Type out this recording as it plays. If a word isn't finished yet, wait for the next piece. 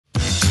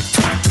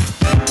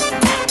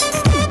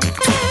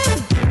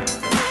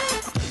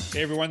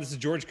Hey everyone, this is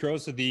George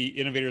Couros of the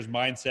Innovators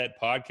Mindset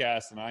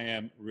podcast, and I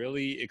am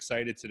really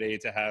excited today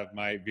to have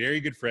my very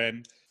good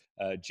friend,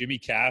 Jimmy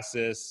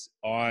Casas,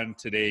 on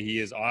today. He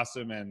is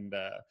awesome, and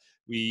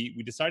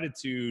we decided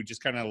to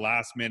just kind of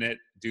last minute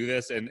do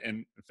this. And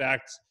in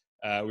fact,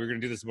 we were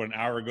going to do this about an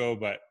hour ago,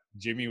 but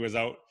Jimmy was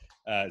out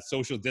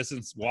social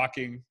distance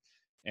walking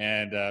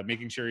and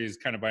making sure he's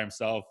kind of by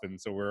himself, and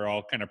so we're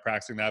all kind of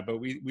practicing that. But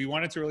we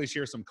wanted to really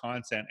share some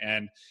content.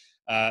 And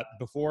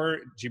before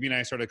Jimmy and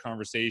I started a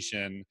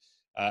conversation,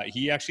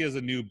 he actually has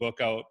a new book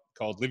out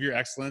called Live Your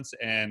Excellence.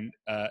 And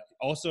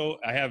also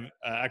I have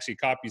actually a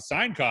copy,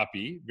 signed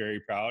copy, very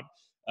proud,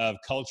 of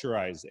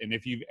Culturize. And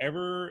if you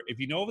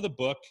know of the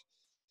book,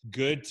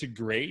 Good to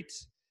Great,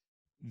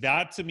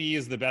 that to me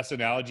is the best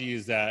analogy,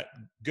 is that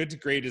Good to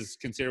Great is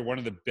considered one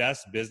of the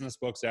best business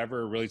books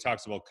ever. It really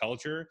talks about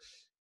culture.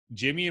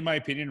 Jimmy, in my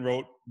opinion,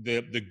 wrote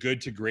the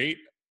Good to Great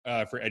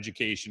for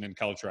education and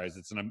Culturize.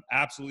 It's an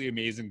absolutely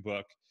amazing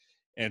book.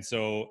 And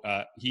so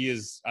he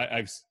is,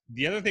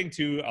 the other thing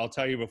too, I'll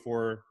tell you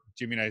before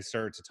Jimmy and I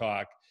start to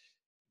talk,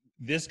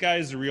 this guy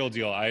is the real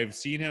deal. I've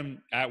seen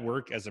him at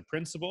work as a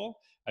principal.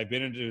 I've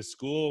been into his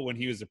school when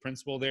he was a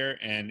principal there,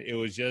 and it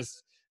was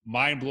just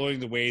mind blowing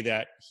the way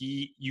that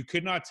you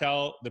could not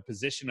tell the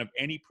position of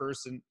any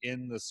person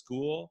in the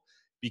school,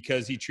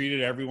 because he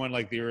treated everyone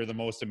like they were the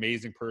most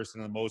amazing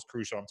person and the most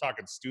crucial. I'm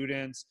talking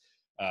students,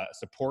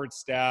 support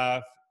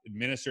staff,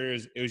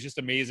 administrators. It was just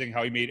amazing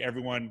how he made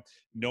everyone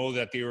know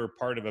that they were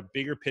part of a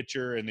bigger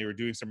picture and they were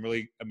doing some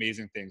really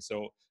amazing things.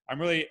 So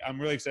I'm really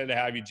excited to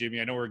have you,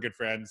 Jimmy. I know we're good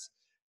friends,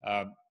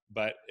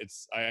 but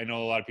I know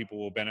a lot of people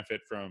will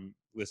benefit from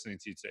listening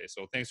to you today.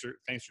 So thanks for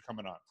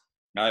coming on.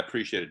 I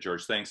appreciate it,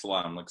 George. Thanks a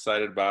lot. I'm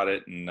excited about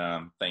it,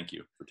 and thank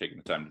you for taking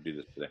the time to do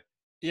this today.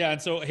 Yeah,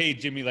 and so hey,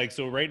 Jimmy,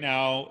 so right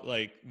now,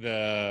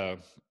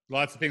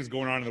 lots of things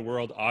going on in the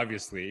world.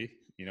 Obviously,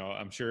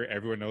 I'm sure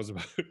everyone knows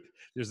about.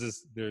 There's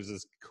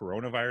this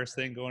coronavirus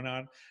thing going on.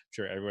 I'm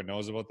sure everyone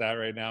knows about that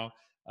right now.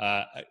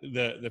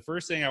 The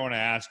first thing I want to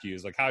ask you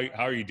is how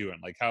are you doing?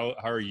 How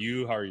are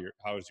you?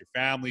 How is your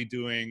family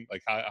doing?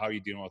 How are you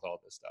dealing with all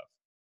this stuff?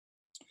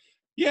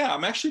 Yeah,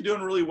 I'm actually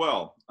doing really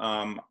well.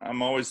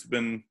 I'm always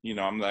been,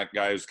 I'm that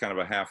guy who's kind of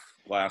a half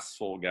glass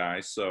full guy.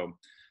 So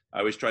I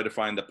always try to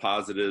find the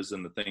positives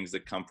and the things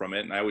that come from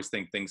it. And I always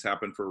think things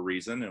happen for a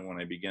reason. And when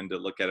I begin to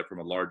look at it from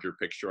a larger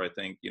picture, I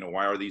think,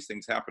 why are these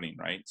things happening,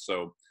 right?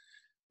 So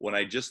when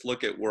I just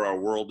look at where our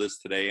world is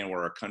today and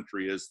where our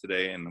country is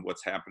today and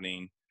what's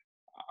happening,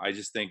 I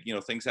just think,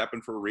 things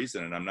happen for a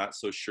reason. And I'm not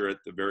so sure at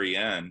the very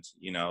end,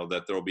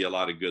 that there'll be a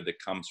lot of good that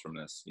comes from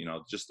this,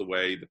 just the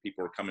way the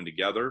people are coming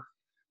together,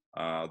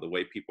 the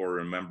way people are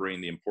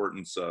remembering the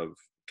importance of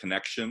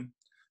connection,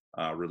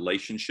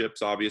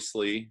 relationships,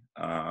 obviously,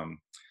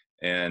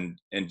 and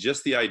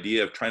just the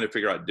idea of trying to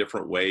figure out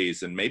different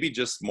ways. And maybe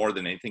just more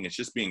than anything, it's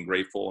just being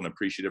grateful and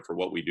appreciative for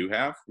what we do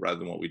have rather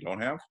than what we don't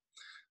have.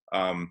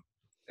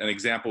 An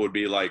example would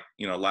be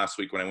last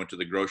week when I went to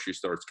the grocery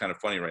store. It's kind of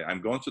funny, right? I'm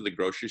going to the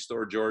grocery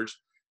store, George,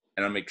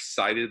 and I'm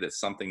excited that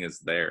something is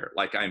there.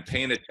 I'm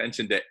paying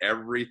attention to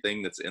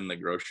everything that's in the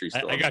grocery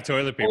store. I got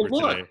toilet paper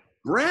today.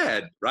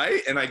 Bread,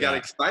 right? And I got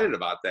excited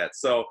about that.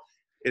 So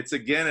it's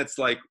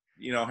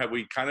have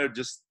we kind of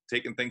just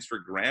taken things for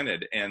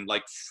granted, and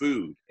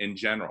food in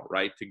general,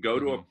 right? To go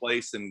to a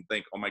place and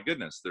think, oh my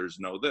goodness, there's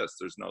no this,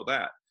 there's no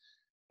that.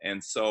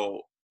 And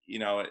so,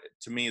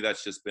 to me,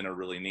 that's just been a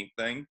really neat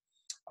thing.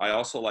 I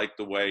also like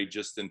the way,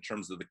 just in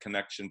terms of the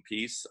connection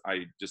piece,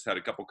 I just had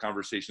a couple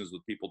conversations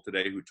with people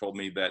today who told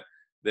me that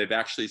they've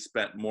actually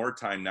spent more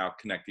time now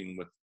connecting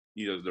with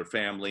either their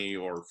family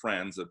or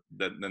friends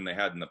than they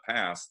had in the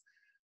past.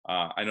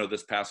 I know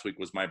this past week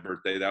was my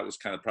birthday. That was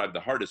kind of probably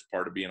the hardest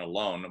part of being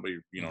alone. Nobody,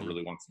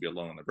 really wants to be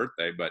alone on their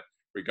birthday, but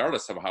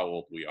regardless of how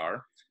old we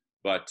are.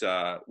 But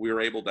we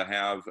were able to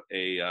have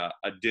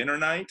a dinner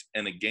night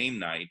and a game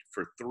night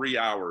for 3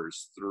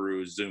 hours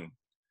through Zoom.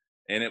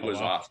 And it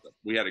was awesome.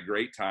 We had a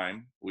great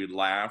time. We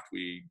laughed.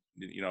 It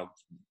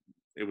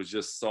was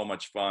just so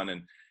much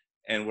fun.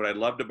 And what I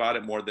loved about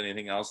it more than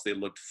anything else, they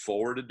looked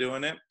forward to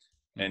doing it.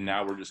 And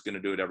now we're just going to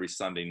do it every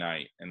Sunday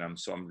night. And I'm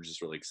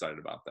just really excited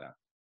about that.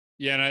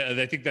 Yeah, and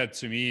I think that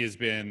to me has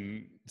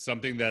been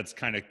something that's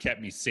kind of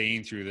kept me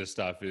sane through this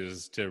stuff,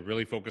 is to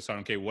really focus on,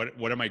 okay,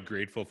 what am I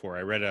grateful for?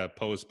 I read a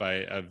post by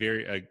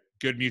a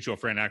good mutual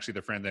friend, actually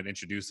the friend that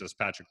introduced us,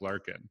 Patrick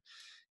Larkin.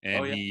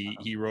 And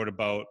he wrote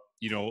about,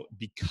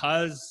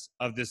 because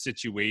of this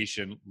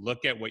situation,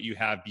 look at what you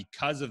have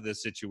because of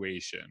this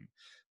situation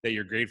that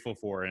you're grateful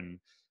for. And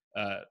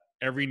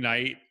every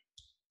night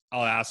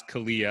I'll ask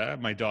Kalia,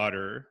 my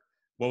daughter,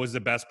 what was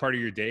the best part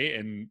of your day?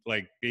 And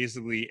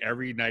basically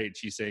every night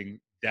she's saying,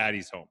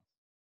 Daddy's home,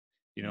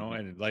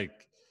 and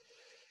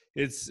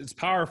it's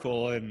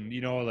powerful. And,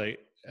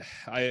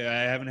 I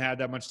haven't had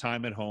that much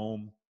time at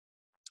home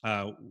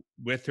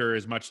with her,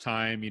 as much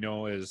time,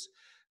 as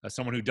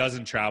someone who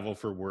doesn't travel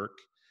for work.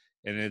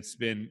 And it's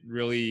been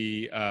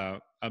really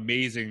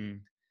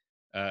amazing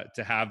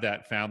to have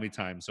that family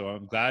time. So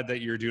I'm glad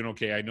that you're doing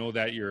okay. I know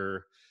that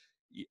you're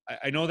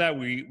I know that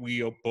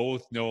we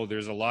both know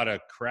there's a lot of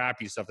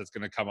crappy stuff that's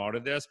going to come out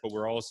of this, but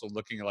we're also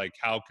looking at like,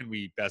 how can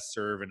we best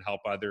serve and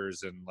help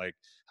others? And like,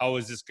 how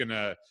is this going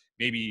to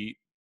maybe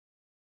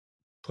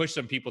push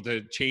some people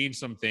to change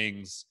some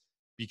things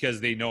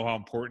because they know how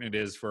important it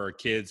is for our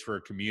kids, for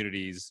our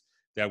communities,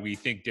 that we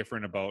think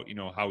different about,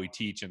 how we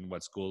teach and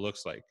what school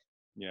looks like.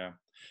 Yeah.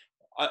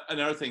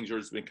 Another thing,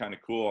 George, has been kind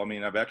of cool. I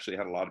mean, I've actually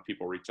had a lot of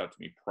people reach out to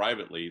me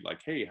privately,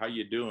 like, "Hey, how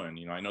you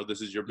doing? I know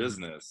this is your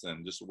business,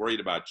 and just worried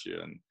about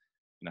you, and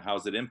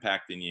how's it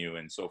impacting you,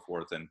 and so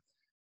forth." And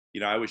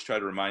I always try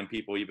to remind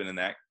people, even in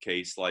that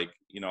case, like,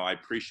 I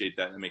appreciate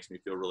that. And it makes me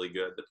feel really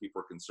good that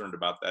people are concerned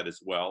about that as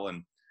well.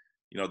 And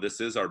this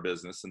is our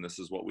business, and this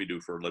is what we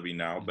do for a living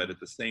now. But at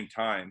the same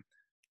time,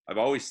 I've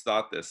always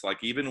thought this,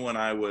 like, even when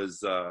I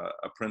was a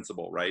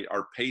principal, right?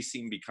 Our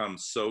pacing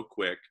becomes so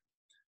quick.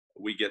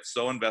 We get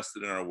so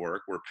invested in our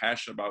work. We're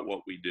passionate about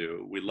what we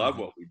do. We love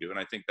what we do. And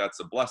I think that's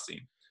a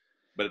blessing.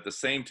 But at the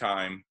same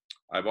time,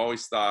 I've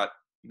always thought,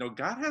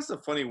 God has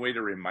a funny way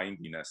to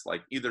reminding us,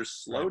 like, either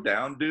slow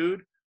down,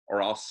 dude,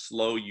 or I'll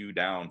slow you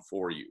down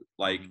for you.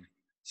 Like,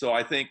 so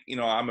I think,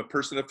 I'm a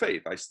person of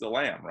faith. I still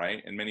am,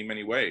 right? In many,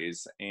 many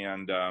ways.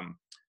 And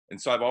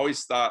so I've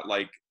always thought,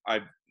 like,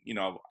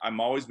 I'm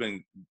always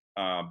been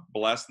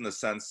blessed in the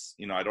sense,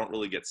 I don't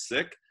really get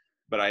sick,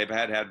 but I have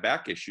had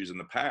back issues in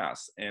the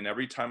past. And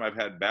every time I've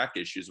had back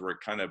issues where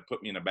it kind of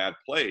put me in a bad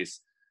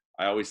place,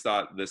 I always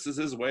thought, this is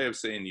his way of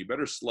saying, you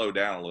better slow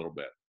down a little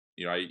bit.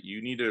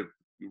 You need to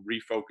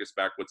refocus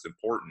back what's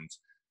important.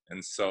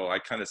 And so I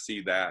kind of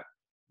see that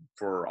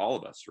for all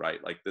of us,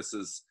 right? Like, this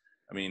is,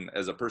 I mean,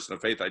 as a person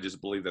of faith, I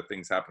just believe that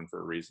things happen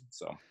for a reason.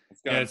 So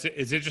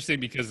it's interesting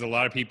because a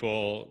lot of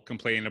people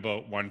complain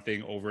about one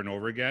thing over and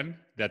over again,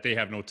 that they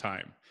have no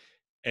time.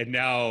 And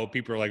now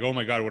people are like, oh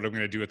my God, what am I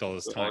going to do with all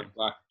this time?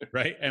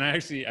 Right. And I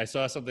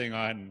saw something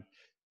on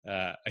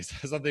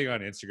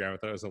Instagram. I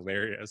thought it was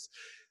hilarious.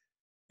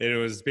 It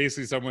was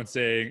basically someone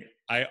saying,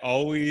 I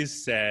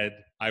always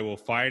said I will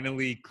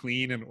finally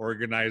clean and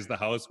organize the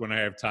house when I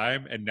have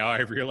time. And now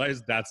I've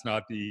realized that's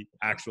not the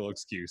actual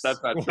excuse.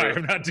 That's not why true.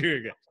 I'm not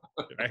doing it.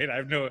 Right. I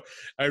have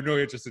no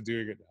interest in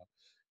doing it now.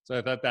 So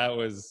I thought that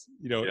was,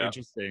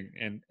 interesting.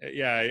 And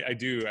I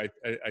do.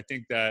 I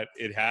think that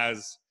it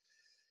has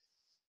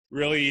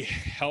really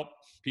helped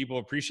people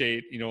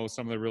appreciate,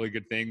 some of the really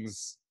good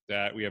things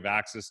that we have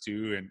access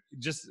to. And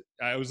just,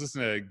 I was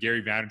listening to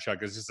Gary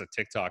Vaynerchuk. It's just a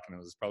TikTok, and it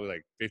was probably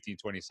like 15,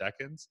 20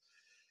 seconds.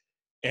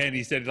 And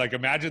he said, like,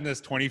 imagine this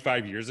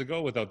 25 years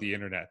ago without the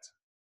internet,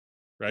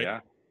 right? Yeah.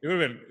 It would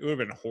have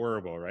been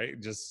horrible, right?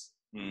 Just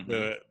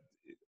at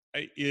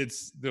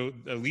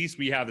least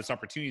we have this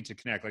opportunity to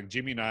connect. Like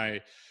Jimmy and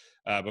I,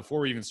 before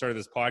we even started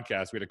this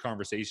podcast, we had a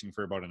conversation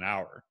for about an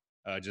hour,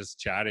 just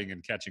chatting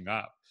and catching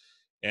up.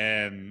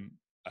 And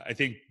I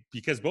think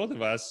because both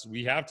of us,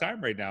 we have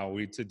time right now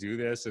to do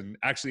this. And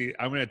actually,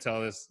 I'm going to tell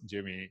this,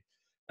 Jimmy.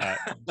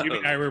 Jimmy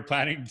and I were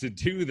planning to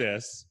do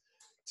this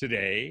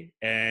today,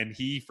 and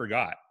he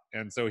forgot.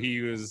 And so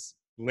he was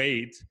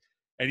late,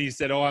 and he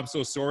said, oh, I'm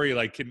so sorry.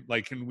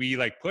 Can we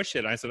like push it?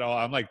 And I said, oh,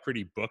 I'm like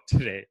pretty booked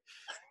today.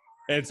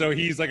 And so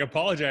he's like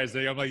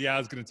apologizing. I'm like, yeah, I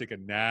was going to take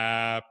a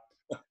nap.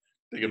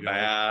 Take a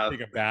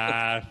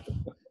bath.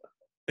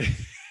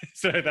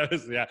 So that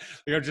was, like,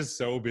 I'm just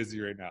so busy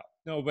right now.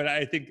 No, but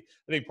I think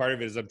part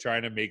of it is I'm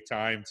trying to make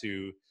time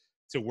to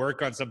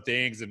work on some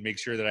things and make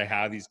sure that I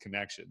have these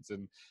connections.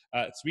 And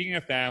speaking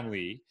of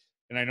family,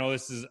 and I know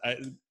this is,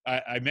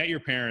 I met your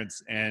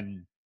parents,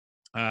 and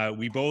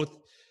we both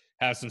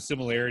have some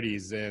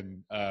similarities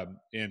in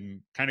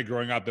kind of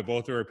growing up. That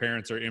both of our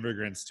parents are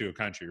immigrants to a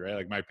country, right?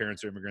 Like my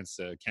parents are immigrants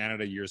to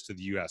Canada, yours to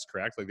the U.S.,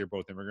 correct? Like they're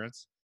both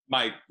immigrants.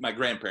 My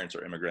grandparents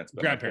are immigrants.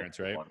 But grandparents,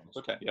 right?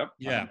 Okay. Yep.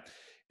 Yeah.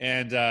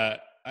 And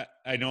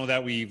I know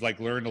that we've like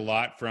learned a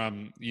lot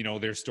from,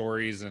 their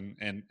stories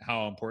and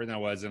how important that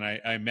was. And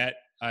I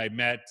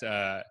met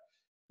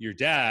your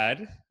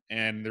dad,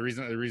 and the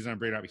reason I'm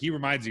bringing it up, he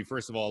reminds me,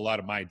 first of all, a lot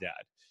of my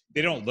dad.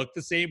 They don't look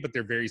the same, but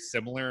they're very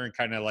similar in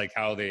kind of like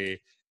how they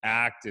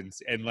act, and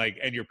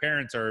your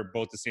parents are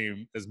both the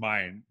same as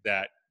mine,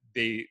 that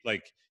they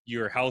like,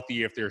 you're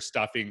healthy if they're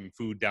stuffing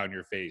food down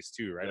your face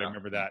too, right? Yeah. I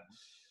remember that.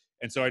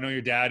 And so I know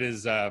your dad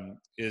is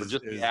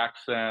just the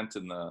accent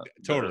and the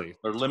totally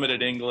their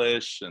limited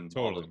English and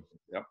totally.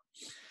 Yep.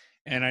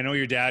 And I know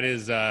your dad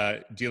is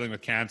dealing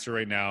with cancer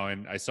right now.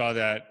 And I saw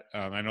that,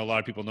 I know a lot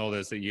of people know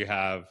this, that you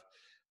have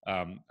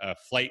a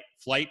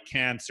flight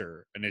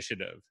cancer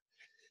initiative.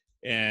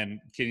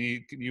 And can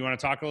you want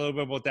to talk a little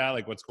bit about that?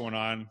 Like what's going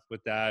on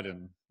with that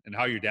and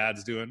how your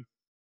dad's doing?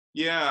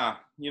 Yeah.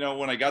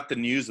 When I got the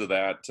news of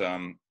that,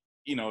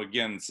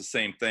 again, it's the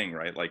same thing,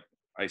 right? Like,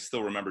 I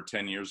still remember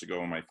 10 years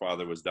ago when my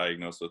father was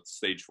diagnosed with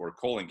stage 4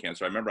 colon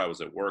cancer. I remember I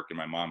was at work, and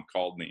my mom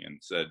called me and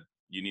said,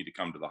 you need to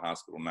come to the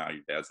hospital now.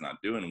 Your dad's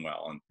not doing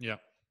well. And yeah,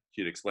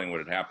 she'd explain what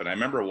had happened. I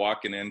remember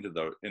walking into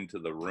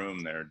the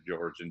room there,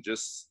 George, and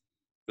just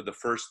for the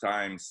first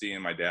time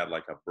seeing my dad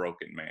like a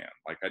broken man.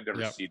 Like I'd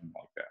never seen him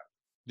like that.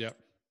 Yep.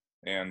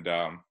 And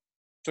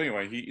so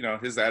anyway, he,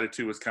 his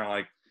attitude was kind of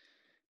like,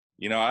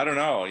 I don't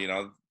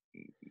know,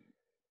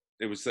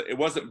 it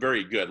wasn't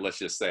very good, let's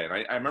just say. And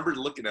I remember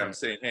looking at him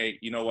saying, hey,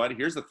 you know what?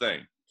 Here's the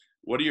thing.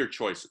 What are your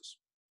choices?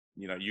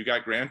 You know, you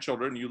got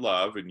grandchildren you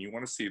love and you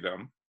want to see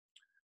them.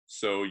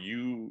 So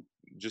you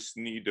just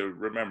need to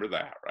remember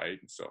that, right?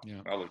 So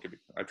I look at me.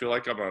 I feel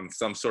like I'm on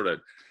some sort of,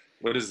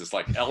 what is this,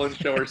 like Ellen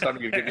show or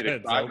something? You give me the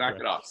cry, knock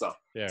it off.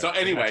 So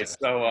anyway,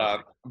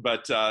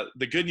 but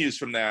the good news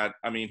from that,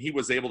 I mean, he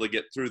was able to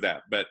get through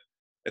that. But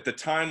at the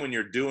time when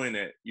you're doing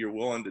it, you're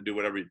willing to do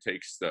whatever it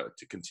takes to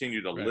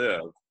continue to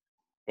live.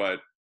 But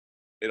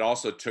it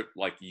also took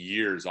like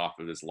years off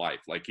of his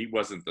life. Like he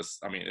wasn't this,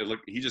 I mean,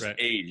 he just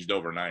aged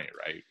overnight,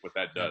 right? What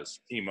that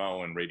does,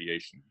 chemo and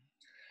radiation.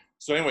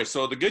 So anyway,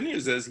 so the good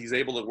news is he's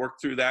able to work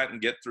through that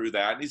and get through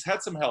that. And he's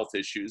had some health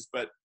issues,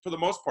 but for the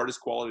most part, his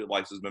quality of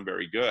life has been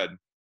very good.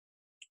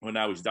 Well,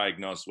 now he's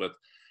diagnosed with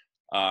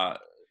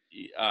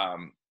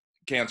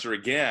cancer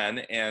again.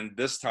 And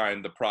this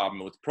time the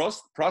problem with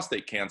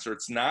prostate cancer,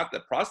 it's not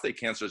that prostate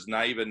cancer is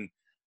not even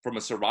from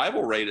a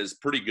survival rate is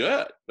pretty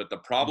good. But the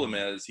problem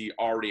is he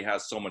already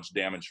has so much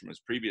damage from his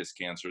previous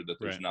cancer that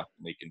there's nothing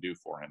they can do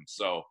for him.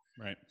 So,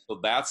 so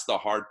that's the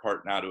hard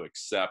part now to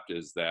accept,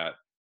 is that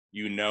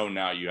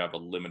now you have a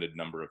limited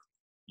number of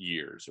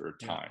years or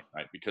time,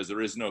 right? Because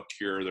there is no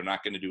cure. They're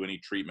not going to do any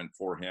treatment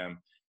for him.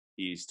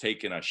 He's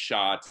taken a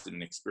shot,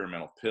 an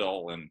experimental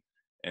pill,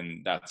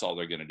 and that's all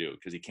they're going to do,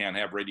 because he can't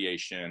have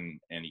radiation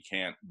and he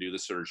can't do the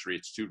surgery.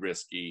 It's too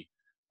risky.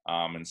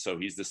 And so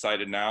he's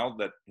decided now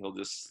that he'll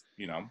just,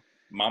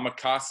 Mama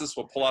Casas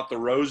will pull out the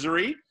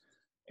rosary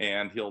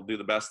and he'll do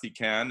the best he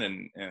can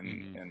and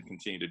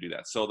continue to do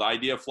that. So the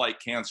idea of Flight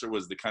Cancer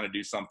was to kind of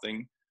do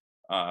something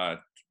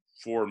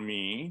for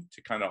me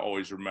to kind of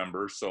always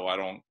remember, so I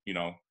don't,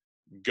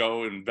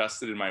 go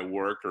invested in my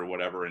work or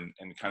whatever and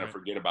kind of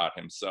forget about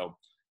him. So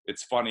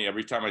it's funny,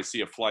 every time I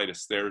see a flight of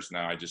stairs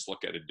now, I just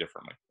look at it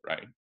differently,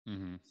 right?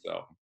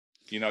 So,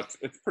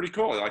 it's pretty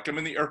cool. Like I'm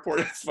in the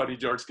airport, it's funny,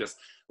 George, because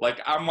like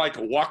I'm like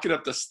walking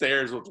up the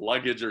stairs with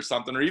luggage or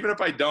something, or even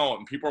if I don't,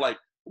 and people are like,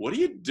 what are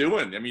you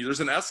doing? I mean, there's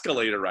an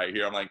escalator right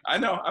here. I'm like, I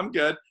know, I'm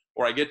good.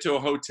 Or I get to a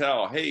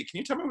hotel. Hey, can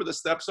you tell me where the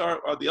steps are?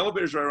 The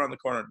elevator's right around the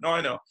corner. No,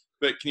 I know.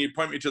 But can you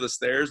point me to the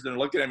stairs? And they're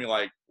looking at me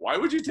like, why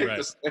would you take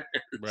the stairs?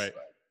 Right.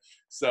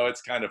 So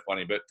it's kind of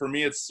funny. But for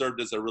me, it's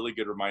served as a really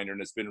good reminder.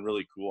 And it's been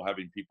really cool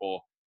having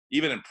people,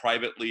 even in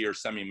privately, or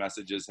send me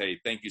messages. Hey,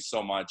 thank you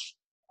so much.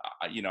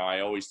 I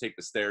always take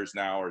the stairs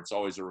now, or it's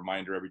always a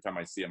reminder every time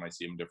I see them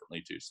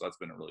differently too. So that's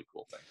been a really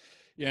cool thing.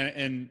 Yeah.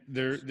 And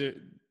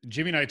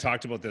Jimmy and I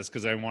talked about this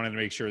because I wanted to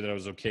make sure that I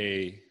was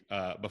okay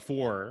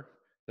before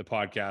the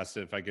podcast,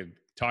 if I could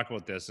talk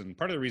about this. And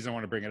part of the reason I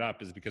want to bring it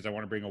up is because I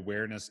want to bring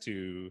awareness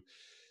to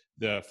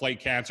the Flight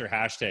Cancer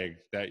hashtag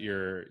that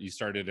you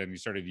started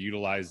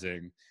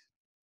utilizing.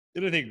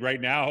 And I think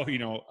right now,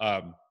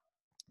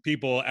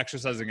 people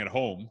exercising at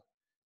home,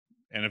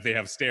 and if they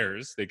have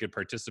stairs, they could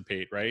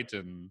participate, right?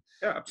 And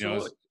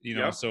absolutely.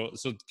 So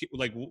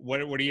like, what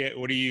have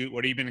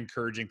you been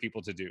encouraging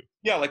people to do?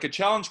 Yeah, like a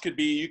challenge could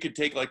be, you could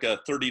take like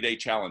a 30-day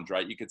challenge,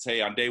 right? You could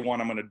say on day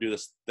 1, I'm going to do the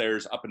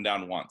stairs up and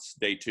down once.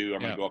 Day 2, I'm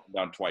going to go up and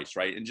down twice,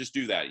 right? And just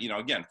do that,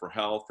 again, for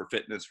health, for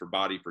fitness, for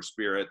body, for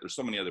spirit. There's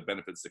so many other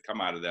benefits that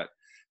come out of that.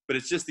 But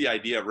it's just the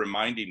idea of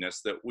reminding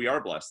us that we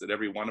are blessed, that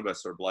every one of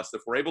us are blessed.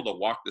 If we're able to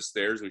walk the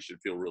stairs, we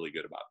should feel really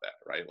good about that,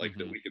 right? Like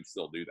that we can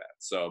still do that.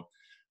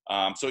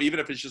 So even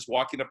if it's just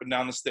walking up and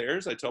down the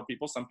stairs, I tell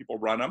people, some people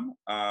run them.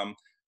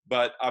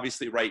 But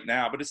obviously right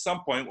now, but at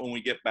some point when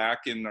we get back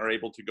and are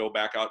able to go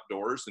back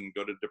outdoors and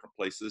go to different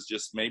places,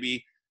 just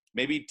maybe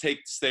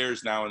take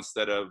stairs now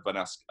instead of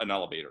an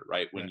elevator,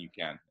 right? When you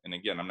can. And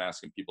again, I'm not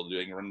asking people to do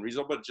anything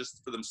unreasonable, but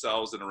just for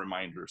themselves and a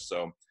reminder.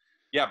 So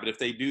yeah, but if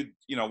they do,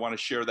 want to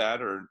share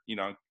that, or, you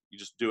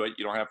just do it.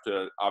 You don't have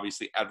to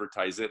obviously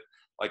advertise it.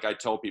 Like I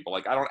tell people,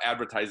 like I don't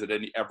advertise it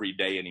every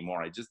day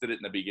anymore. I just did it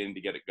in the beginning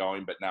to get it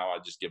going, but now I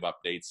just give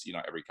updates,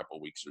 every couple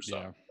of weeks or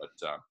so. But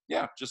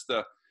just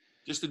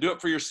to do it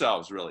for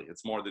yourselves, really.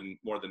 It's more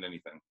than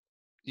anything.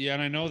 Yeah,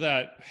 and I know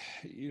that,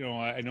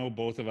 I know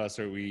both of us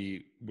we're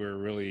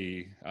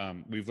really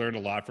we've learned a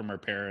lot from our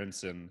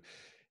parents. And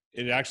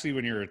it actually,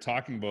 when you were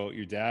talking about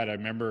your dad, I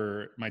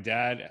remember my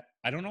dad.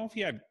 I don't know if he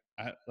had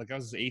I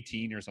was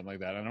 18 or something like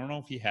that. I don't know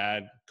if he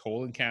had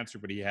colon cancer,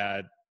 but he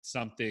had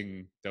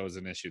something that was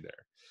an issue there.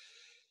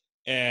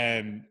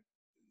 And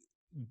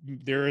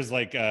there is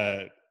like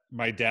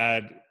my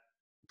dad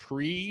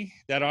pre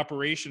that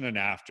operation and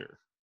after.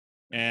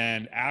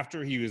 And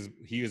after, he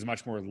was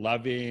much more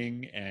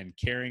loving and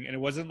caring. And it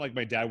wasn't like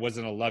my dad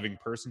wasn't a loving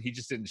person. He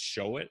just didn't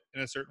show it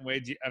in a certain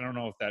way. I don't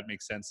know if that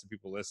makes sense to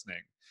people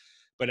listening.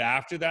 But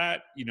after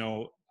that,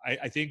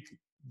 I think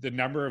the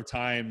number of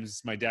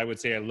times my dad would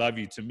say, I love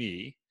you to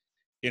me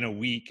in a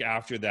week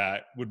after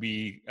that would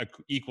be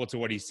equal to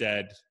what he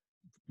said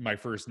my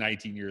first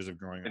 19 years of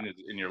growing up.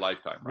 In your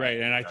lifetime.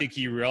 Right. And I think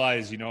he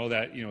realized,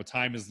 that,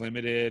 time is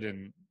limited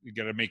and you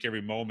got to make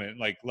every moment.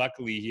 Like,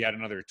 luckily he had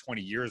another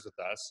 20 years with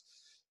us.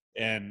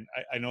 And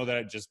I know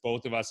that just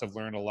both of us have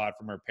learned a lot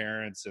from our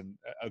parents. And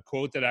a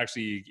quote that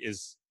actually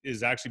is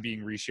actually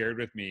being reshared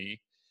with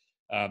me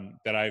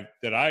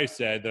that I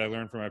said that I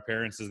learned from my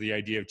parents is the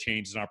idea of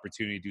change is an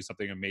opportunity to do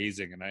something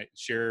amazing. And I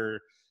share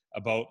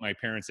about my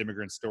parents'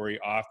 immigrant story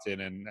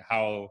often and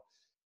how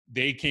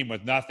they came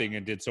with nothing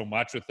and did so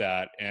much with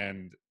that.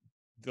 And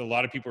a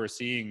lot of people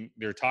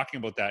they're talking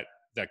about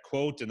that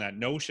quote and that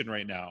notion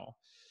right now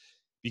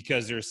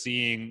because they're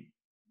seeing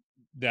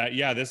that,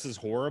 yeah, this is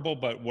horrible,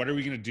 but what are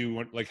we going to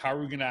do? Like, how are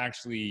we going to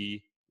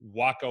actually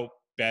walk out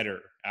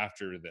better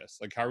after this?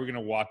 Like, how are we going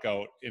to walk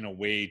out in a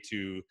way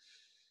to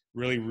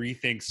really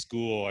rethink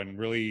school and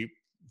really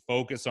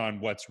focus on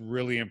what's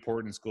really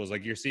important in schools?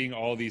 Like, you're seeing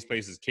all these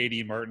places.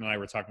 Katie, Martin, and I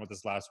were talking about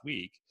this last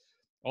week.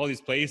 All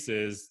these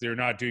places, they're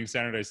not doing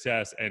standardized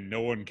tests and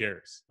no one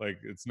cares. Like,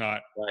 it's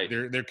not, Right.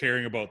 they're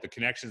caring about the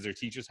connections their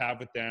teachers have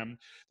with them.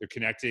 They're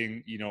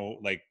connecting,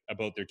 like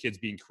about their kids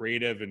being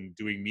creative and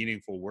doing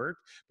meaningful work,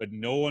 but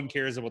no one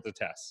cares about the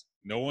tests.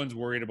 No one's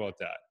worried about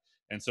that.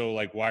 And so,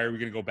 like, why are we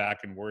going to go back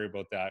and worry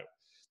about that?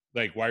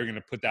 Like, why are we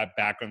going to put that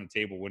back on the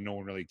table when no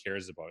one really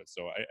cares about it?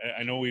 So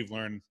I know we've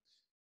learned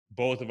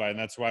both of it, and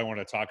that's why I want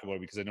to talk about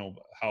it, because I know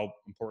how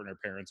important our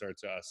parents are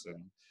to us.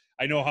 And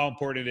I know how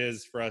important it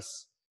is for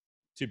us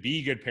to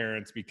be good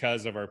parents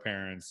because of our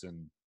parents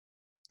and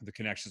the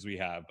connections we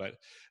have. But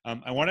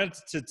I wanted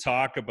to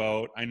talk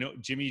about, I know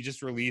Jimmy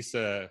just released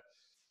a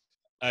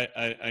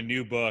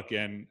new book,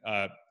 and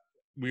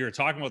we were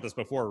talking about this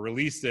before.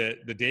 Released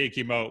it the day it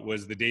came out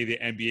was the day the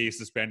NBA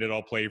suspended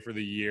all play for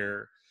the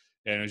year,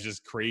 and it was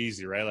just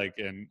crazy, right? Like,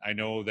 and I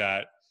know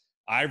that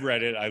I've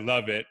read it, I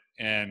love it,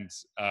 and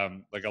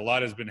like, a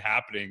lot has been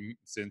happening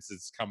since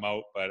it's come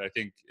out, but I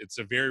think it's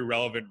a very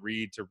relevant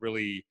read to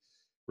really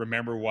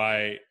remember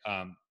why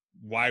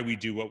we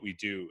do what we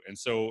do. And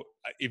so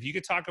if you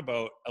could talk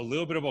about a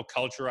little bit about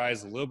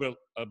Culturize, a little bit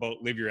about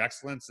Live Your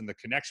Excellence and the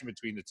connection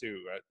between the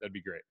two, that'd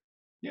be great.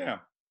 Yeah.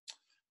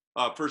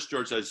 First,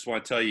 George, I just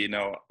want to tell you,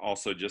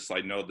 also just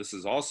I know this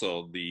is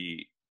also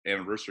the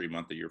anniversary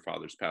month of your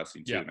father's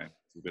passing too, and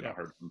it's been a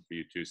hard one for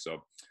you too.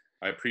 So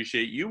I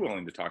appreciate you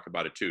willing to talk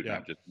about it too,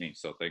 not just me.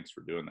 So thanks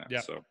for doing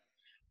that. So,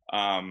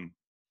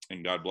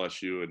 and God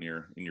bless you and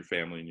your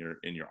family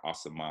and your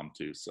awesome mom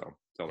too. So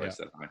tell her I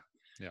said hi.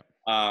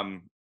 Yeah.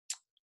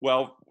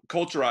 Well,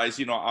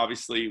 Culturize,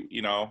 obviously,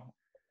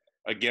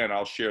 again,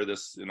 I'll share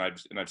this, and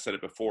I've said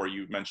it before.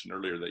 You mentioned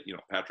earlier that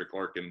Patrick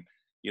Larkin,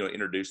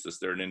 introduced us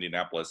there in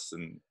Indianapolis,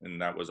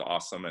 and that was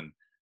awesome. And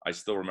I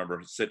still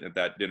remember sitting at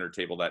that dinner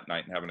table that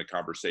night and having a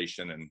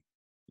conversation. And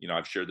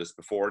I've shared this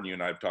before, and you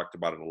and I have talked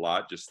about it a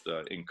lot. Just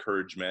the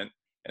encouragement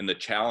and the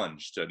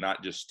challenge to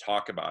not just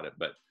talk about it,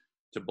 but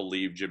to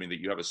believe, Jimmy, that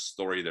you have a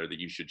story there that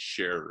you should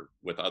share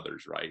with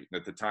others, right? And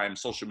at the time,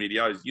 social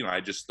media,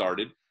 I just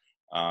started.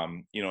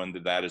 And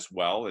did that as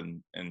well.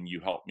 And you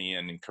helped me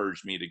and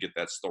encouraged me to get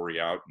that story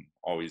out,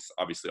 and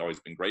obviously always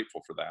been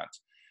grateful for that.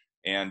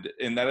 And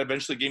that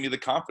eventually gave me the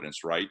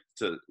confidence, right?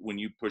 When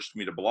you pushed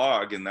me to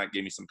blog, and that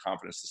gave me some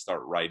confidence to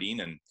start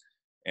writing.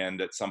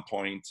 And at some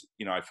point,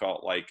 I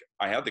felt like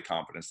I had the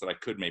confidence that I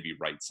could maybe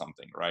write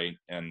something, right?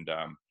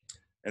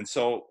 And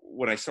so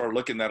when I started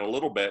looking at that a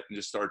little bit and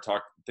just started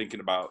thinking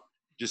about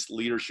just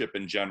leadership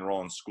in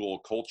general and school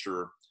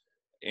culture,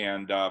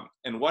 and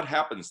what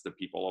happens to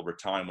people over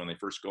time when they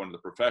first go into the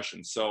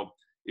profession. So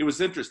it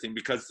was interesting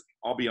because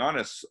I'll be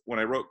honest, when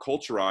I wrote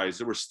Culturize,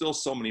 there were still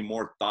so many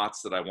more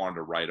thoughts that I wanted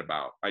to write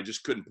about. I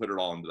just couldn't put it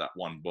all into that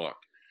one book.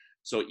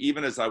 So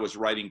even as I was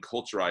writing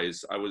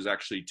Culturize, I was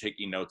actually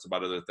taking notes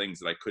about other things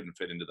that I couldn't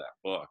fit into that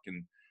book.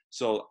 And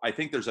so I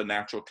think there's a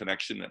natural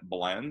connection that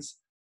blends.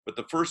 But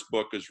the first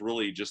book is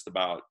really just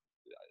about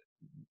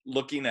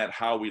looking at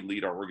how we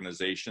lead our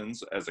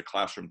organizations as a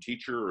classroom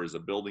teacher or as a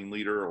building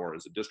leader or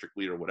as a district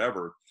leader,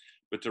 whatever,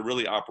 but to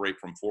really operate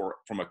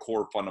from a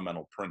core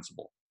fundamental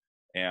principle.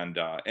 And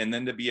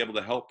then to be able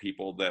to help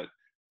people that,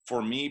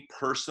 for me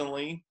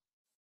personally,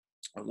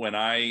 when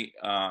I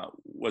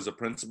was a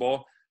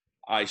principal,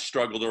 I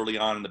struggled early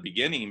on in the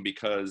beginning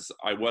because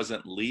I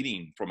wasn't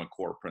leading from a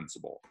core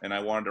principle. And I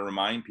wanted to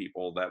remind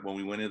people that when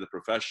we went into the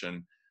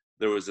profession,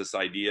 there was this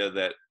idea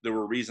that there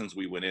were reasons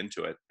we went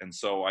into it. And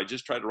so I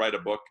just tried to write a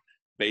book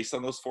based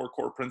on those 4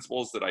 core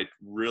principles that I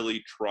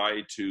really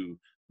tried to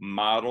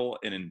model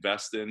and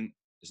invest in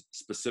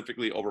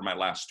specifically over my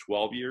last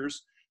 12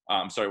 years.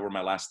 Over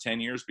my last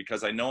 10 years,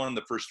 because I know in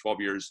the first 12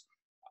 years,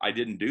 I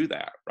didn't do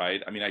that,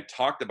 right? I mean, I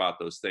talked about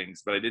those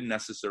things, but I didn't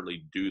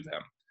necessarily do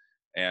them.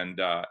 And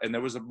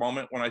there was a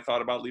moment when I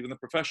thought about leaving the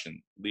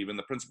profession, leaving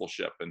the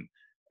principalship.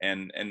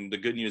 And the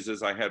good news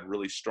is I had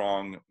really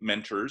strong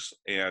mentors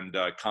and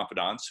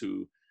confidants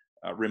who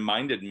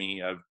reminded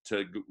me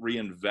to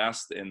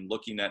reinvest in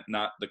looking at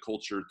not the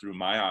culture through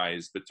my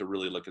eyes, but to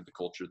really look at the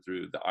culture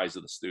through the eyes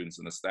of the students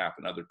and the staff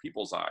and other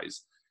people's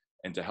eyes,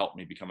 and to help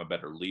me become a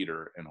better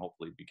leader and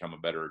hopefully become a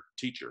better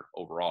teacher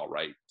overall,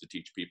 right? To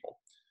teach people.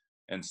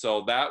 And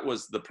so that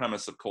was the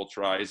premise of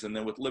Culturize. And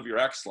then with Live Your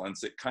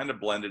Excellence, it kind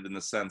of blended in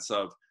the sense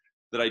of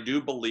that I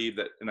do believe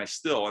that, and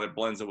it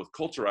blends in with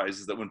Culturize,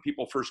 is that when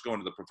people first go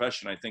into the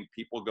profession, I think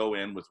people go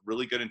in with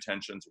really good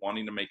intentions,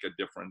 wanting to make a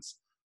difference,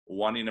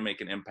 wanting to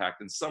make an impact.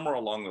 And somewhere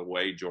along the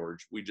way,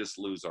 George, we just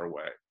lose our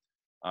way.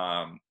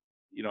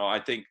 I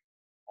think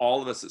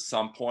all of us at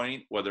some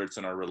point, whether it's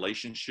in our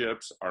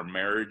relationships, our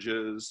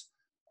marriages,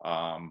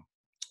 um,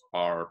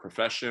 our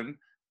profession,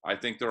 I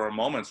think there are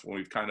moments when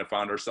we've kind of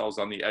found ourselves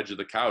on the edge of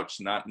the couch,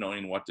 not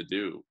knowing what to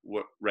do,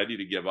 ready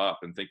to give up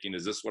and thinking,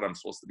 is this what I'm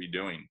supposed to be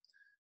doing?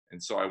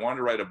 And so I wanted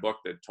to write a book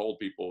that told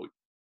people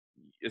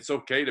it's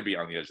okay to be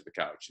on the edge of the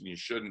couch and you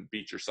shouldn't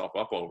beat yourself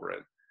up over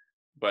it.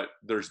 But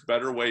there's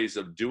better ways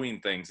of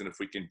doing things. And if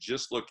we can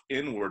just look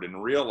inward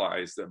and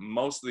realize that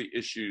most of the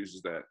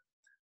issues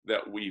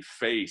that we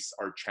face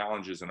are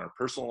challenges in our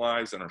personal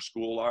lives and our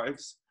school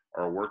lives,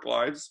 our work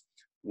lives,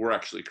 we're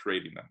actually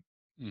creating them.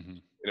 Mm-hmm.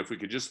 And if we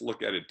could just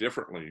look at it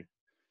differently,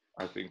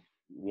 I think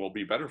we'll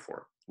be better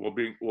for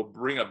it. We'll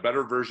bring a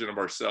better version of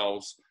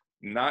ourselves,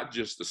 not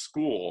just to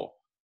school,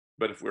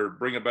 but if we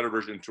bring a better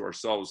version to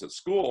ourselves at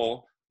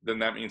school, then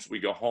that means we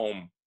go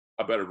home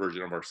a better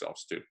version of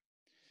ourselves too,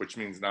 which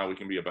means now we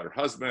can be a better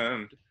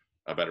husband,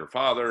 a better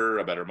father,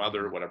 a better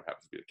mother, whatever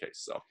happens to be the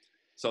case.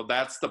 So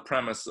that's the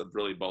premise of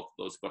really both of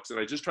those books. And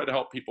I just try to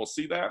help people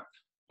see that,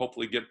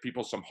 hopefully give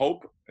people some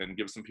hope and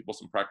give some people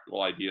some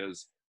practical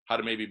ideas how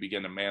to maybe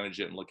begin to manage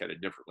it and look at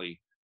it differently,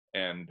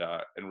 and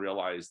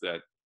realize that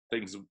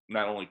things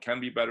not only can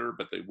be better,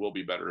 but they will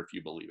be better if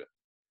you believe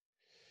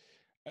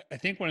it. I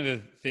think one of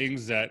the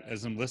things that,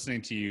 as I'm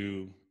listening to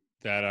you,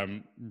 that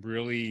I'm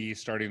really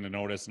starting to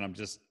notice, and I'm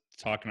just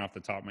talking off the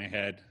top of my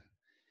head,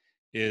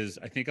 is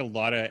I think a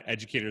lot of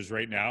educators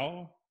right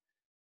now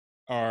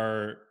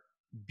are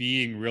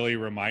being really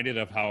reminded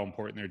of how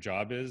important their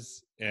job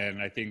is.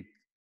 And I think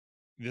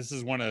this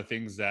is one of the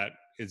things that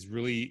is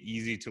really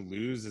easy to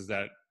lose, is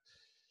that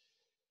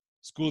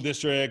school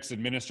districts,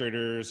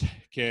 administrators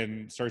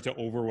can start to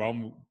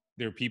overwhelm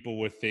their people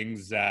with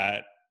things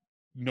that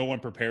no one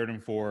prepared them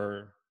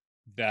for,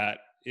 that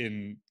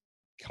in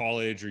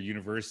college or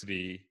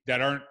university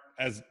that aren't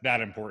as that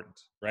important,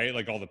 right?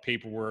 Like all the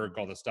paperwork,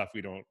 all the stuff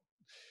we don't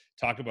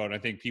talk about. And I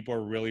think people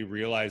are really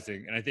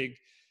realizing, and I think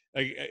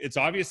like it's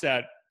obvious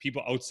that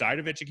people outside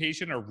of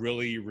education are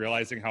really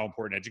realizing how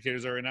important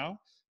educators are right now.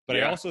 But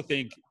yeah.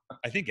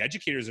 I think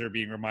educators are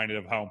being reminded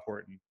of how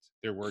important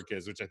their work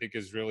is, which I think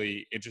is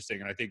really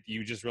interesting. And I think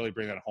you just really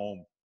bring that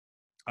home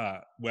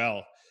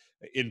well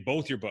in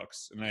both your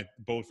books, and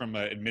both from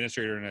an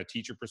administrator and a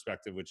teacher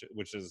perspective,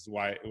 which is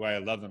why I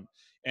love them.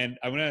 And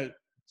I want to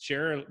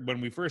share,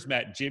 when we first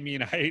met, Jimmy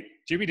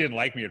didn't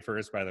like me at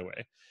first, by the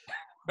way.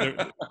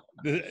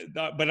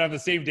 But on the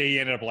same day, he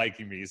ended up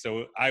liking me.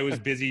 So I was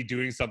busy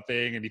doing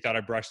something and he thought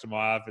I brushed him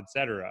off,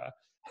 etc.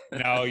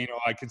 Now,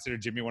 I consider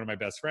Jimmy one of my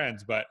best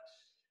friends, but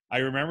I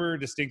remember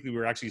distinctly, we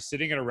were actually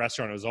sitting at a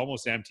restaurant. It was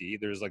almost empty.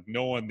 There was like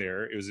no one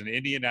there. It was in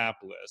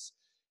Indianapolis.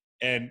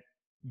 And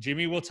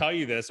Jimmy will tell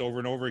you this over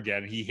and over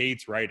again. He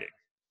hates writing.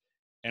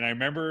 And I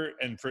remember,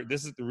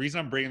 this is the reason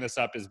I'm bringing this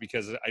up, is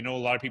because I know a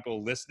lot of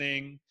people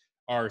listening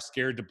are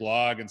scared to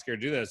blog and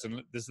scared to do this.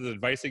 And this is the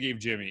advice I gave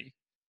Jimmy.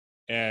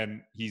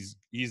 And he's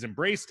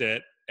embraced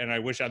it. And I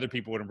wish other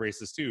people would embrace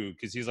this too.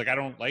 Cause he's like, I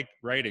don't like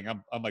writing.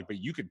 I'm like, but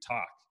you can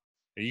talk.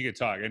 And you could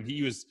talk. And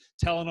he was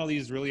telling all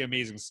these really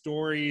amazing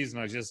stories. And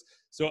I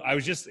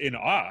was just in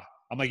awe.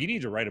 I'm like, you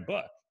need to write a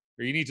book,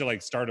 or you need to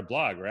like start a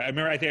blog, right? I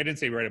remember, I think I didn't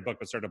say write a book,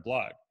 but start a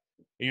blog.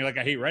 And you're like,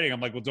 I hate writing. I'm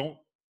like, well, don't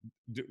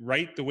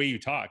write the way you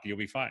talk. You'll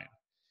be fine.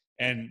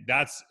 And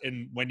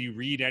when you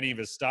read any of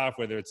his stuff,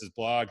 whether it's his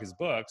blog, his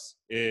books,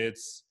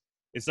 it's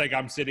like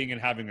I'm sitting and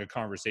having a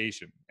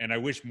conversation. And I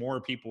wish more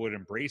people would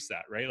embrace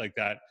that, right? Like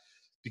that,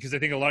 because I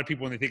think a lot of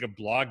people, when they think of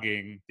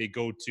blogging, they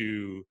go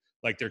to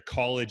like their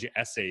college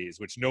essays,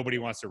 which nobody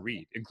wants to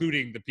read,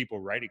 including the people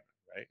writing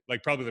them, right?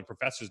 Like probably the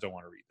professors don't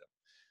want to read them.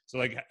 So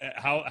like,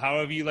 how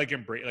have you like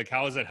embraced, like,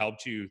 how has it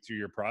helped you through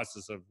your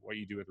process of what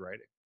you do with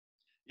writing?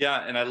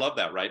 Yeah, and I love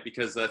that, right?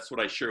 Because that's what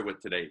I share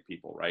with today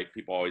people, right?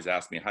 People always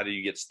ask me, how do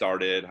you get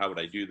started? How would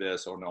I do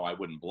this? Oh no, I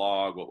wouldn't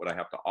blog. What would I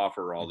have to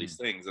offer? All these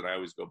things. And I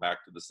always go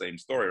back to the same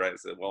story, right? I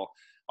said, well,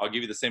 I'll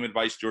give you the same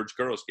advice George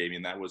Couros gave me,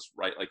 and that was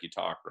write like you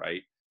talk,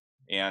 right?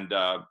 And,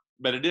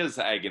 but it is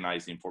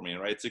agonizing for me,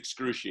 right? It's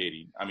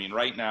excruciating. I mean,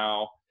 right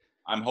now,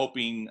 I'm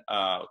hoping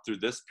through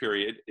this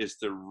period is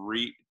to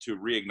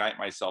reignite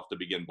myself to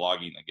begin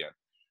blogging again.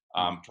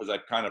 Because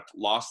I've kind of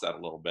lost that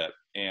a little bit,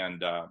 and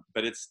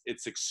but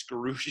it's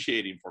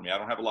excruciating for me. I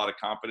don't have a lot of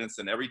confidence,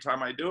 and every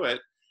time I do it,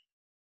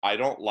 I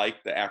don't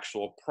like the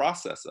actual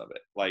process of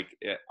it.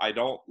 I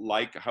don't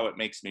like how it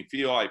makes me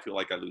feel. I feel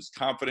like I lose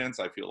confidence.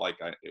 I feel like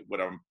what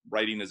I'm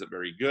writing isn't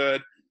very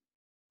good,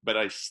 but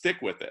I stick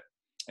with it.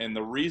 And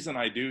the reason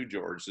I do,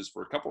 George, is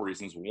for a couple of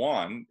reasons.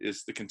 One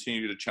is to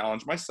continue to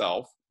challenge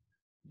myself,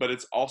 but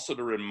it's also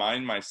to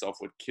remind myself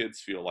what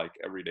kids feel like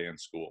every day in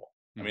school.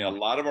 I mean, a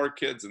lot of our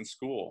kids in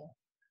school,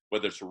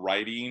 whether it's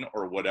writing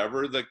or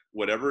whatever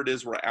it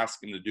is we're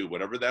asking to do,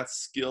 whatever that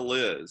skill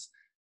is,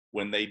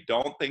 when they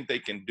don't think they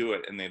can do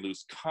it and they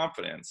lose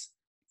confidence,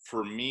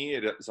 for me,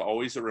 it is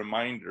always a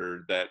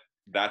reminder that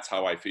that's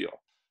how I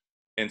feel.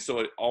 And so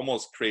it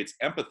almost creates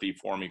empathy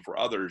for me for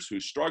others who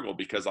struggle,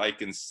 because I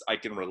can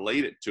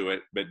relate it to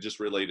it, but just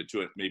relate it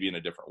to it maybe in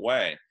a different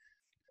way.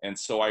 And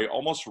so I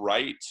almost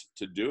write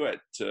to do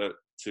it, to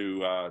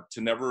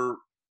never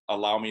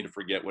allow me to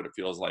forget what it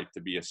feels like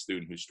to be a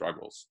student who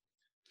struggles.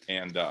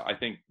 And I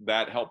think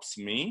that helps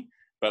me.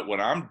 But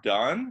when I'm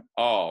done,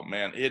 oh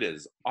man, it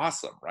is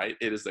awesome, right?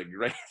 It is a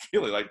great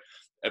feeling. Like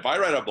if I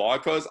write a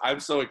blog post,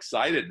 I'm so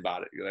excited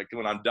about it. Like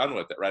when I'm done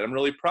with it, right? I'm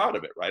really proud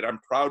of it, right? I'm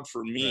proud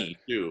for me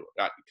too,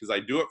 because I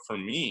do it for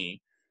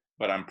me,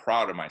 but I'm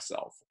proud of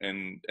myself.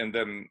 And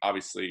then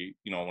obviously,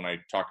 you know, when I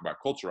talk about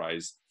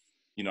Culturize,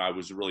 you know, I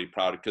was really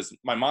proud because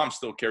my mom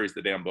still carries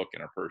the damn book in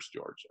her purse,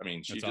 George. I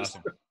mean, That's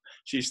awesome.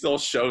 She still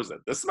shows it.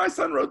 This is my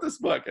son wrote this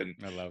book. And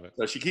I love it.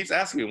 So she keeps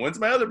asking me, when's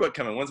my other book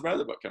coming? When's my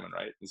other book coming?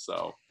 Right. And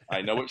so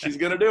I know what she's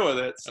going to do with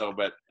it. So,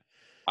 but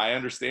I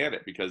understand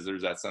it because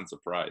there's that sense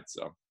of pride.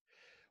 So,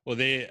 well,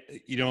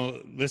 you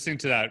know, listening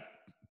to that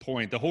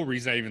point, the whole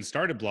reason I even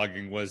started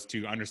blogging was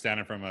to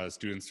understand it from a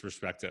student's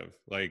perspective,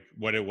 like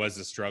what it was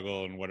to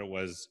struggle and what it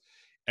was.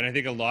 And I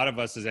think a lot of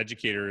us as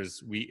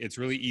educators, it's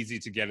really easy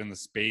to get in the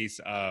space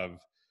of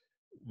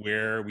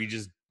where we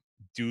just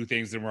do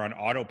things and we're on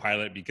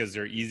autopilot because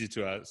they're easy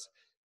to us.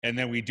 And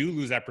then we do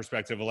lose that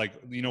perspective of like,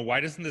 you know,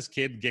 why doesn't this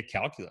kid get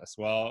calculus?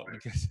 Well,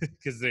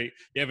 because they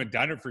haven't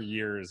done it for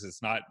years.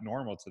 It's not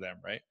normal to them,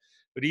 right?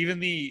 But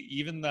even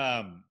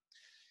the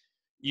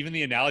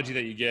analogy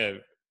that you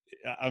give,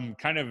 I'm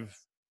kind of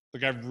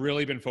like, I've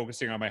really been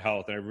focusing on my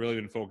health, and I've really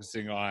been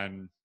focusing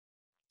on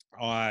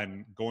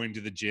going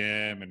to the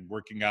gym and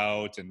working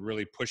out and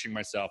really pushing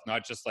myself,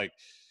 not just like,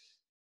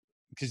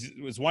 because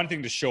it was one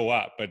thing to show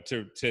up, but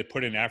to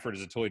put in effort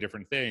is a totally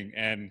different thing.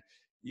 And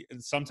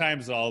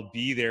sometimes I'll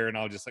be there and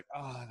I'll just like,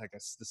 oh, like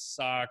this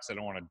sucks. I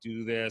don't want to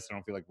do this. I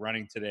don't feel like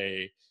running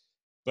today,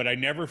 but I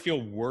never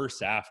feel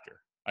worse after.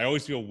 I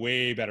always feel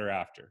way better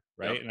after.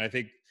 Right. Yep. And I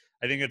think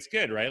it's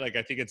good, right? Like,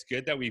 I think it's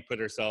good that we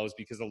put ourselves,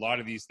 because a lot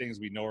of these things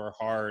we know are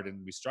hard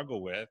and we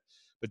struggle with,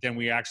 but then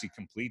we actually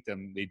complete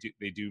them.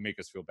 They do make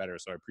us feel better.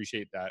 So I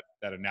appreciate that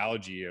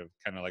analogy of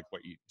kind of like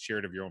what you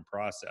shared of your own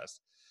process.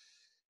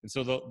 And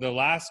so the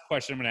last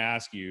question I'm going to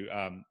ask you,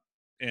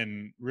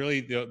 and really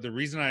the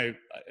reason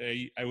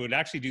I would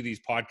actually do these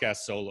podcasts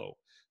solo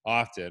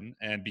often,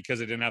 and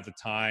because I didn't have the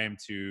time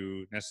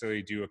to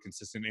necessarily do a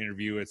consistent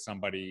interview with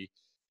somebody,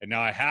 and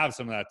now I have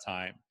some of that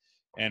time.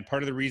 And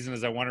part of the reason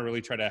is I want to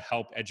really try to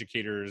help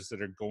educators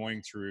that are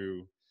going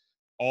through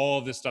all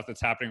of this stuff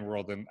that's happening in the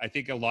world. And I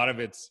think a lot of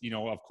it's, you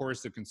know, of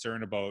course, the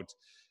concern about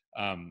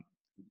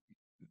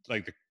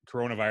like the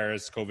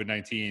coronavirus,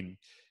 COVID-19,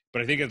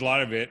 but I think a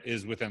lot of it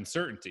is with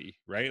uncertainty,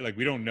 right? Like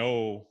we don't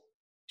know,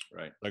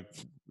 right? Like,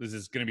 this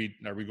is going to be,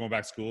 are we going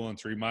back to school in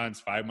 3 months,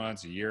 5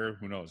 months, a year?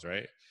 Who knows,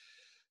 right?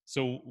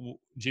 So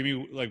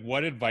Jimmy, like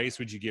what advice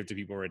would you give to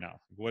people right now?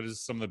 What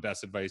is some of the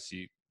best advice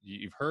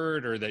you've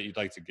heard or that you'd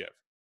like to give?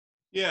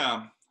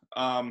 Yeah.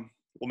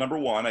 Well, number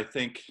one, I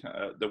think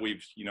that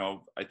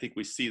I think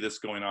we see this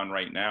going on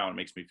right now. It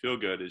makes me feel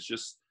good. Is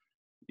just,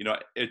 you know,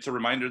 it's a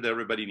reminder that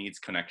everybody needs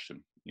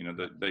connection. You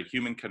know, the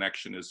human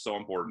connection is so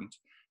important,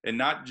 and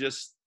not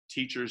just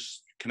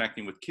teachers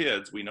connecting with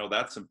kids. We know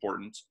that's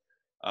important,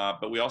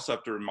 but we also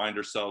have to remind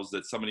ourselves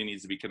that somebody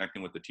needs to be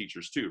connecting with the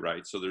teachers too,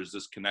 right? So there's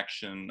this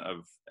connection of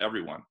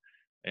everyone,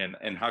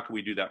 and how can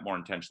we do that more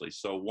intentionally?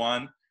 So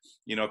one,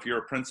 you know, if you're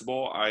a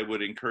principal, I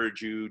would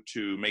encourage you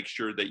to make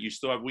sure that you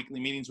still have weekly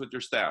meetings with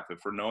your staff, if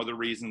for no other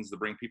reasons to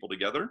bring people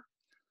together,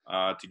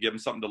 to give them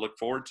something to look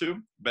forward to.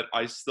 But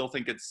I still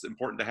think it's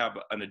important to have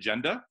an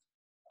agenda,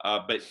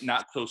 but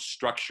not so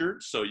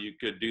structured. So you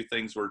could do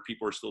things where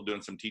people are still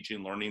doing some teaching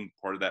and learning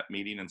part of that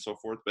meeting and so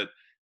forth, but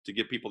to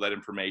give people that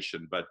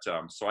information. But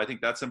so I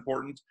think that's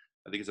important.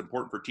 I think it's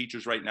important for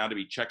teachers right now to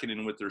be checking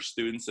in with their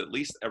students at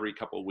least every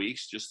couple of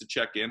weeks, just to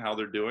check in how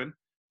they're doing.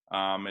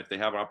 If they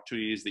have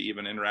opportunities to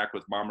even interact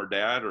with mom or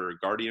dad or a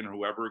guardian or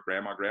whoever,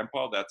 grandma,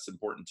 grandpa, that's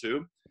important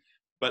too.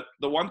 But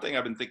the one thing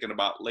I've been thinking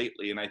about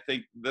lately, and I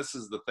think this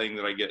is the thing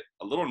that I get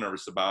a little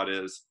nervous about,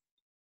 is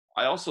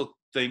I also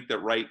think that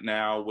right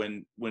now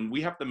when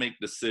we have to make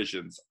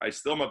decisions, I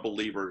still am a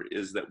believer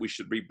is that we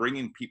should be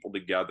bringing people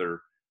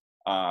together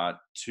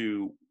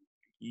to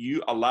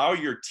you allow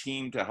your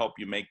team to help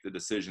you make the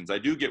decisions. I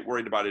do get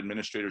worried about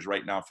administrators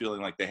right now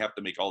feeling like they have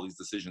to make all these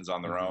decisions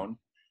on their own.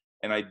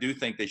 And I do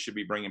think they should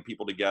be bringing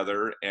people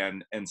together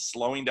and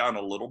slowing down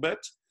a little bit.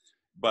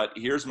 But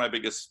here's my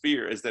biggest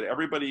fear is that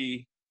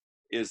everybody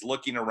is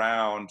looking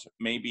around,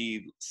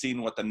 maybe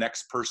seeing what the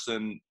next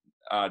person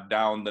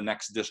down the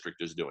next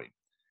district is doing.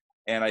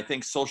 And I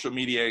think social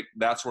media,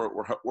 that's where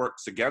it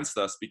works against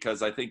us,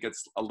 because I think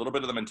it's a little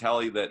bit of the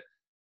mentality that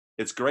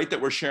it's great that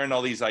we're sharing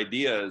all these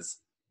ideas,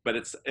 but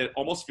it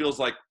almost feels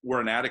like we're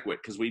inadequate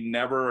because we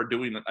never are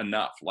doing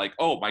enough. Like,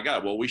 oh my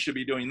God, well, we should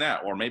be doing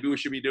that, or maybe we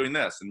should be doing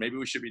this, and maybe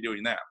we should be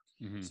doing that.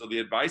 Mm-hmm. So the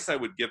advice I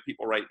would give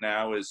people right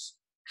now is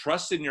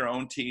trust in your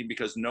own team,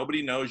 because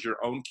nobody knows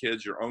your own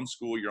kids, your own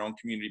school, your own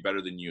community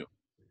better than you.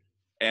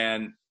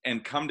 And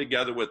come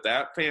together with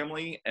that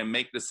family and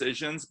make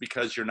decisions,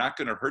 because you're not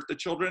going to hurt the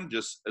children,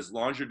 just as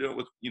long as you're doing it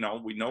with,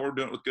 we know we're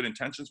doing it with good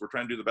intentions. We're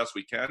trying to do the best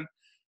we can.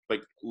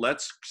 But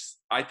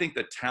I think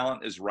the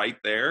talent is right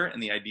there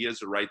and the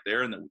ideas are right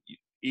there, and that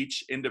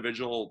each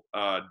individual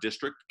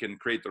district can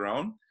create their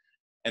own.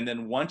 And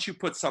then once you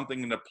put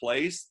something into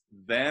place,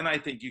 then I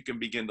think you can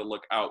begin to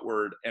look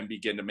outward and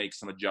begin to make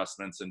some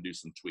adjustments and do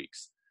some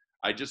tweaks.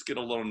 I just get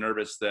a little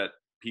nervous that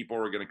people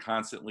are going to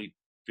constantly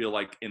feel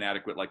like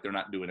inadequate, like they're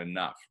not doing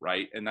enough,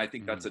 right? And I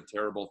think that's a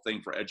terrible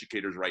thing for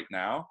educators right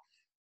now,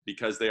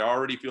 because they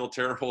already feel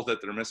terrible that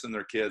they're missing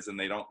their kids and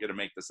they don't get to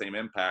make the same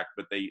impact,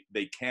 but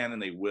they can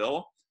and they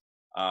will.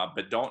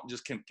 But don't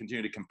just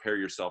continue to compare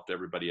yourself to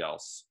everybody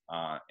else,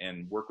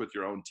 and work with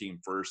your own team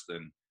first,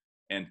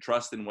 and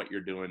trust in what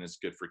you're doing is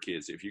good for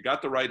kids. If you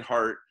got the right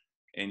heart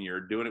and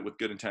you're doing it with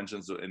good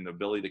intentions and the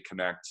ability to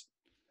connect,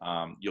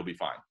 you'll be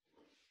fine.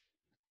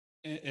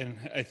 And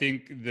I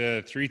think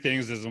the three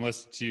things as a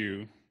list to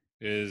you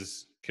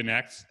is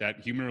connect,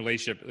 that human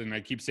relationship. And I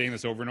keep saying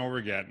this over and over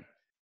again.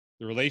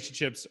 The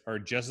relationships are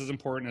just as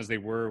important as they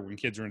were when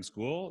kids were in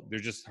school. They're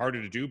just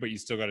harder to do, but you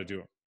still got to do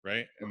them,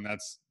 right? And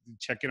that's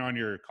checking on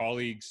your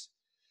colleagues.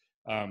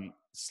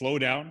 Slow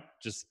down.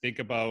 Just think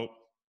about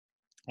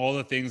all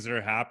the things that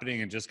are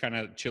happening and just kind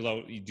of chill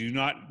out. You do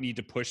not need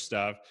to push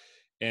stuff.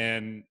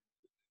 And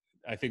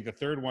I think the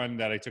third one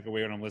that I took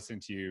away when I'm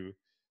listening to you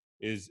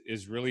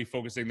is really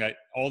focusing that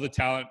all the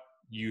talent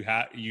you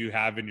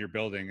have in your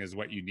building is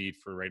what you need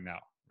for right now,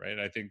 right?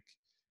 I think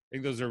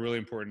those are really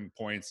important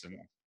points and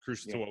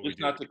crucial to what we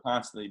do. Not to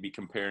constantly be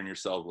comparing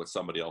yourself with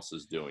somebody else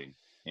is doing,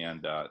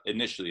 and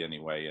initially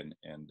anyway,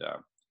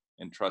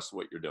 and trust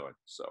what you're doing.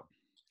 So,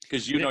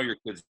 because you know your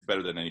kids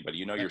better than anybody,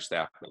 you know your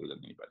staff better than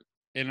anybody.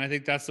 And I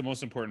think that's the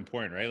most important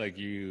point, right? Like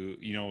you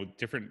know,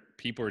 different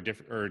people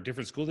are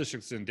different school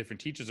districts and different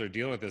teachers are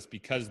dealing with this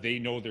because they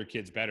know their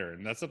kids better.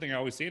 And that's something I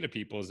always say to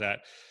people is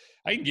that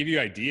I can give you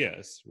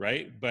ideas,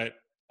 right? But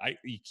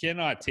you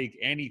cannot take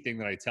anything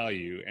that I tell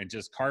you and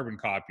just carbon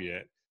copy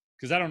it,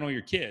 because I don't know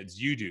your kids,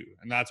 you do.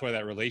 And that's why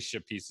that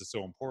relationship piece is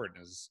so important,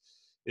 is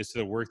to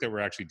the work that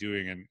we're actually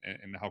doing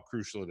and how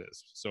crucial it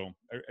is. So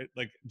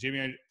like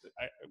Jamie,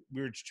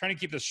 we were trying to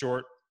keep this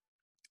short.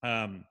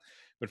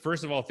 But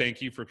first of all,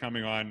 thank you for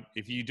coming on.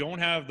 If you don't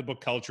have the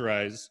book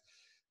Culturize,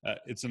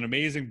 it's an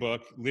amazing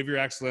book. Live Your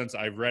Excellence.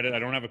 I've read it. I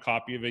don't have a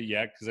copy of it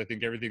yet because I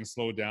think everything's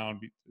slowed down,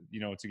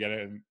 to get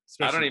it. And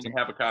I don't even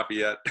have a copy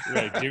yet.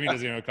 Right, Jimmy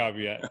doesn't have a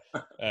copy yet.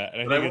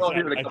 And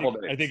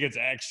I think it's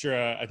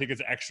extra. I think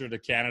it's extra to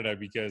Canada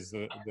because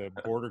the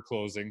border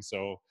closing.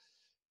 So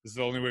this is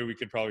the only way we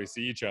could probably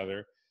see each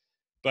other.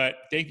 But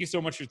thank you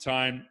so much for your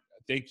time.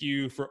 Thank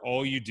you for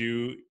all you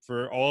do.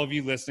 For all of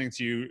you listening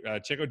to you,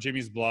 check out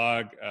Jimmy's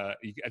blog. I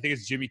think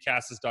it's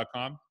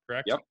jimmycasas.com,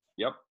 correct?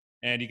 Yep.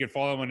 And you can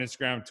follow him on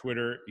Instagram,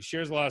 Twitter. He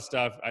shares a lot of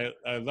stuff.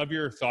 I love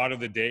your thought of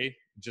the day,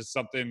 just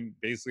something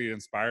basically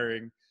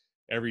inspiring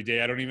every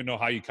day. I don't even know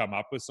how you come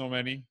up with so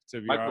many,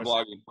 to be honest.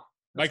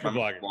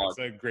 Microblogging. That's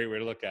a great way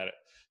to look at it.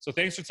 So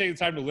thanks for taking the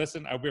time to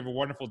listen. I hope you have a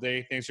wonderful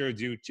day. Thanks for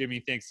you.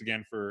 Jimmy, thanks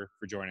again for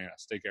joining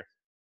us. Take care.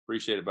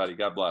 Appreciate it, buddy.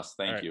 God bless.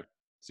 Thank you.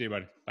 See you,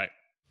 buddy. Bye.